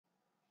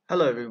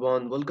Hello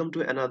everyone, welcome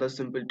to another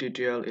simple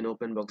tutorial in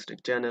OpenBox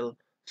Tech channel.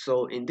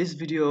 So in this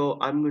video,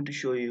 I'm going to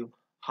show you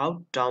how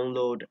to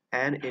download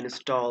and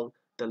install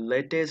the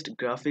latest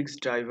graphics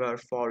driver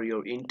for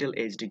your Intel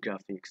HD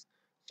graphics.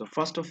 So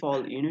first of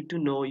all, you need to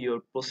know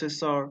your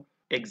processor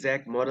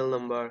exact model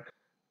number.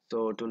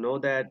 So to know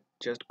that,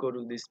 just go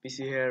to this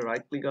PC here,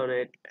 right click on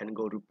it and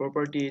go to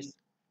properties,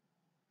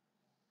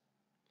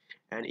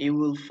 and you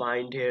will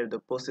find here the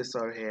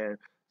processor here.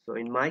 So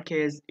in my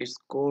case it's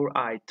Core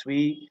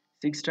i3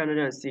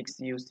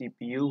 606U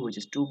CPU, which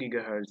is 2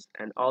 gigahertz,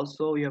 and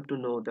also you have to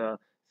know the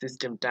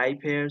system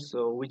type here,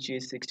 so which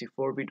is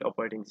 64-bit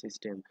operating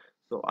system.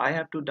 So I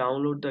have to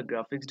download the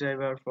graphics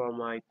driver for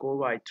my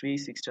Core i3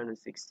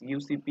 606U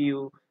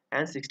CPU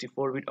and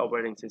 64-bit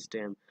operating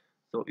system.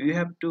 So you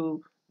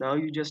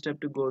just have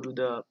to go to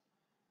the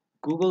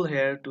Google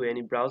here, to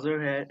any browser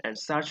here, and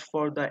search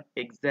for the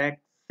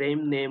exact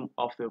same name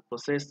of your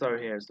processor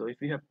here. So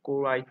if you have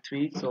Core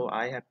i3, so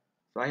I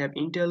have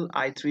Intel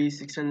i3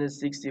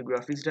 606U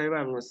graphics driver.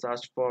 I'm going to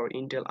search for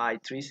Intel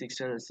i3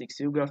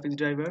 606U graphics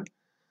driver,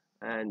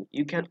 and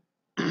you can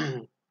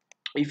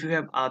if you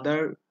have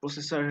other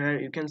processor here,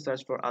 you can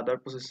search for other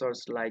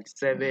processors like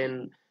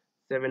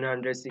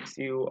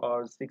 706U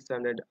or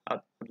 600,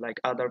 like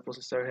other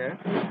processor here.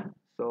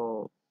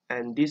 So,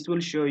 and this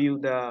will show you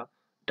the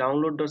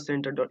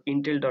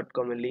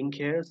download.center.intel.com link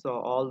here. So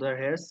all the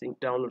here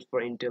downloads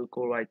for Intel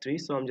Core i3.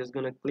 So I'm just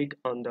gonna click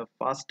on the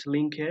first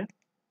link here,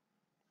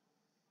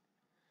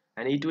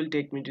 and it will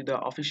take me to the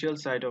official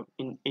site of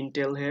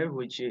Intel here,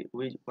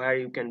 where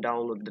you can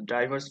download the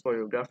drivers for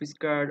your graphics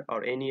card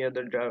or any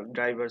other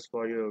drivers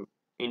for your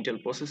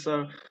Intel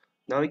processor.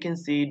 Now you can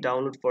see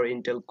download for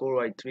Intel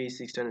Core i3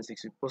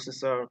 660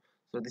 processor.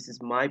 So this is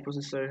my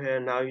processor here.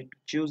 Now you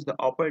choose the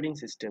operating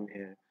system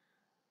here,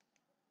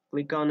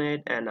 click on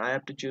it, and I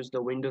have to choose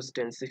the Windows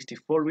 10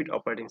 64-bit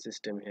operating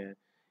system here.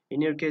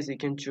 In your case, you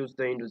can choose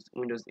the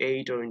Windows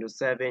 8 or Windows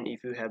 7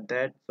 if you have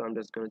that. So I'm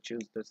just going to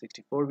choose the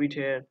 64-bit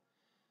here,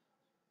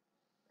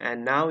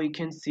 and now you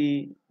can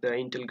see the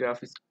Intel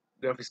graphics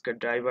card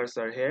drivers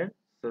are here.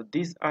 So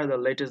these are the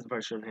latest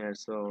version here.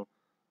 So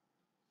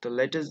the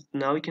latest,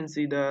 now you can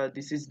see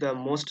this is the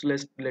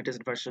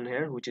latest version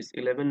here, which is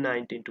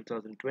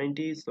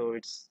 11/19/2020. So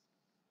it's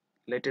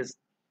latest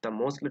the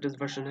most latest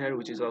version here,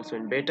 which is also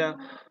in beta.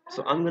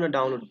 So I'm gonna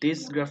download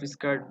this graphics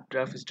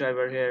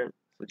driver here.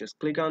 So just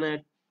click on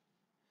it,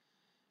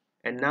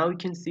 and now you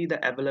can see the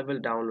available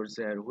downloads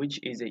here, which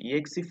is a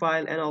exe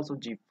file and also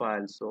zip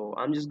file. So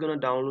I'm just gonna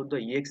download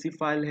the exe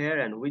file here,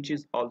 and which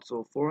is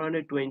also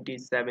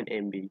 427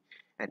 MB.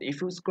 And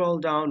if you scroll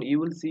down, you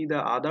will see the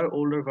other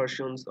older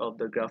versions of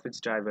the graphics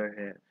driver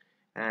here.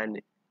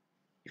 And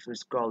if you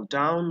scroll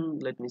down,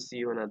 let me see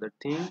you another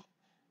thing,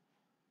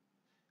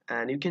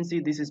 and you can see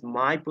this is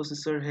my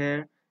processor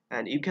here,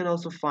 and you can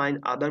also find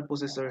other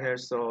processor here.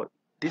 So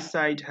this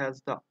site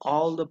has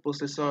all the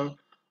processor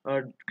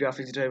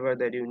graphics driver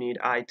that you need: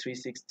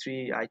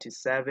 i363,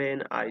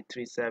 i7,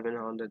 i3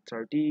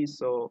 730.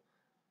 So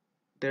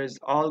there's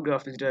all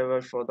graphics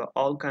driver for the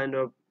all kind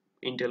of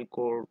Intel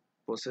Core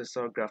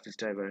processor graphics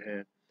driver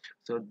here.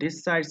 So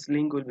this site's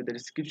link will be the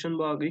description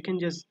box. You can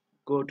just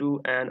go to,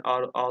 and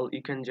all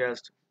you can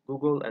just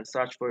Google and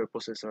search for your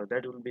processor.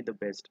 That will be the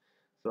best.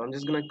 So I'm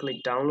just gonna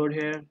click download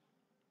here,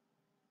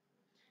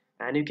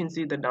 and you can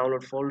see the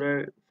download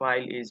folder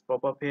file is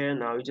pop up here.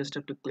 Now you just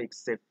have to click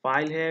save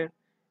file here,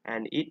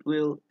 and it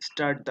will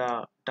start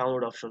the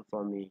download option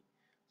for me.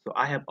 So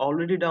I have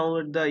already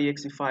downloaded the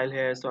exe file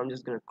here, so I'm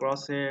just gonna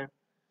cross here,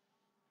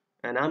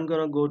 and I'm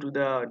gonna go to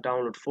the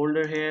download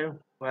folder here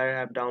where I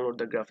have downloaded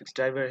the graphics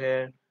driver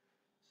here.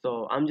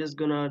 So I'm just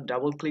gonna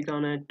double click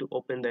on it to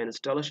open the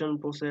installation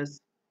process.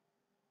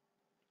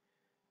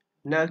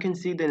 Now you can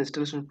see the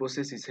installation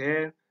process is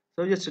here.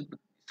 So you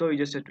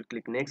just have to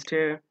click next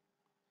here.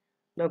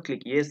 Now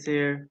click yes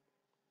here,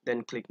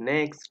 then click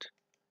next,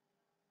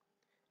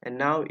 and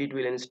now it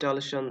will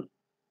start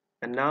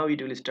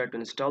to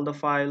install the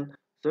file.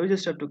 So you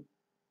just have to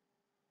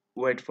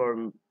wait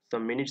for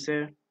some minutes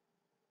here.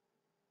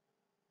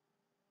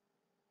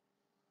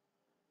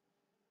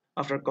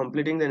 After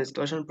completing the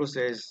installation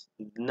process,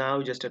 now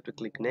you just have to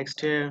click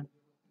next here,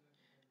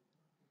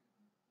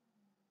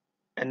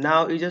 and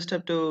now you just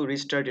have to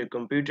restart your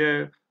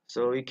computer.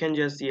 So you can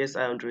just, yes,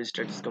 I want to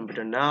restart this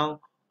computer now,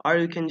 or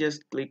you can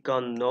just click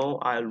on no,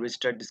 I'll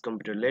restart this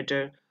computer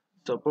later.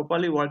 So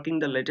properly working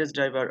the latest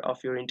driver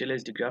of your Intel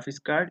HD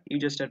graphics card, you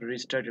just have to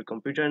restart your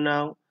computer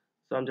now.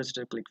 So I'm just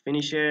going to click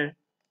finish here,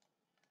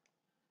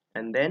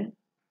 and then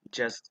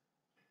just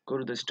go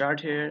to the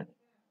start here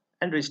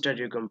and restart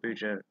your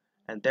computer.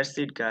 And that's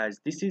it guys,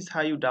 this is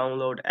how you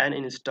download and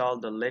install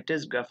the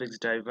latest graphics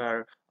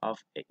driver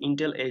of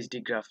Intel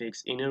HD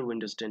graphics in your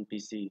Windows 10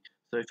 PC.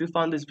 So if you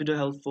found this video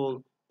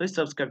helpful, please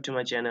subscribe to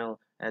my channel,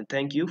 and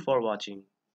thank you for watching.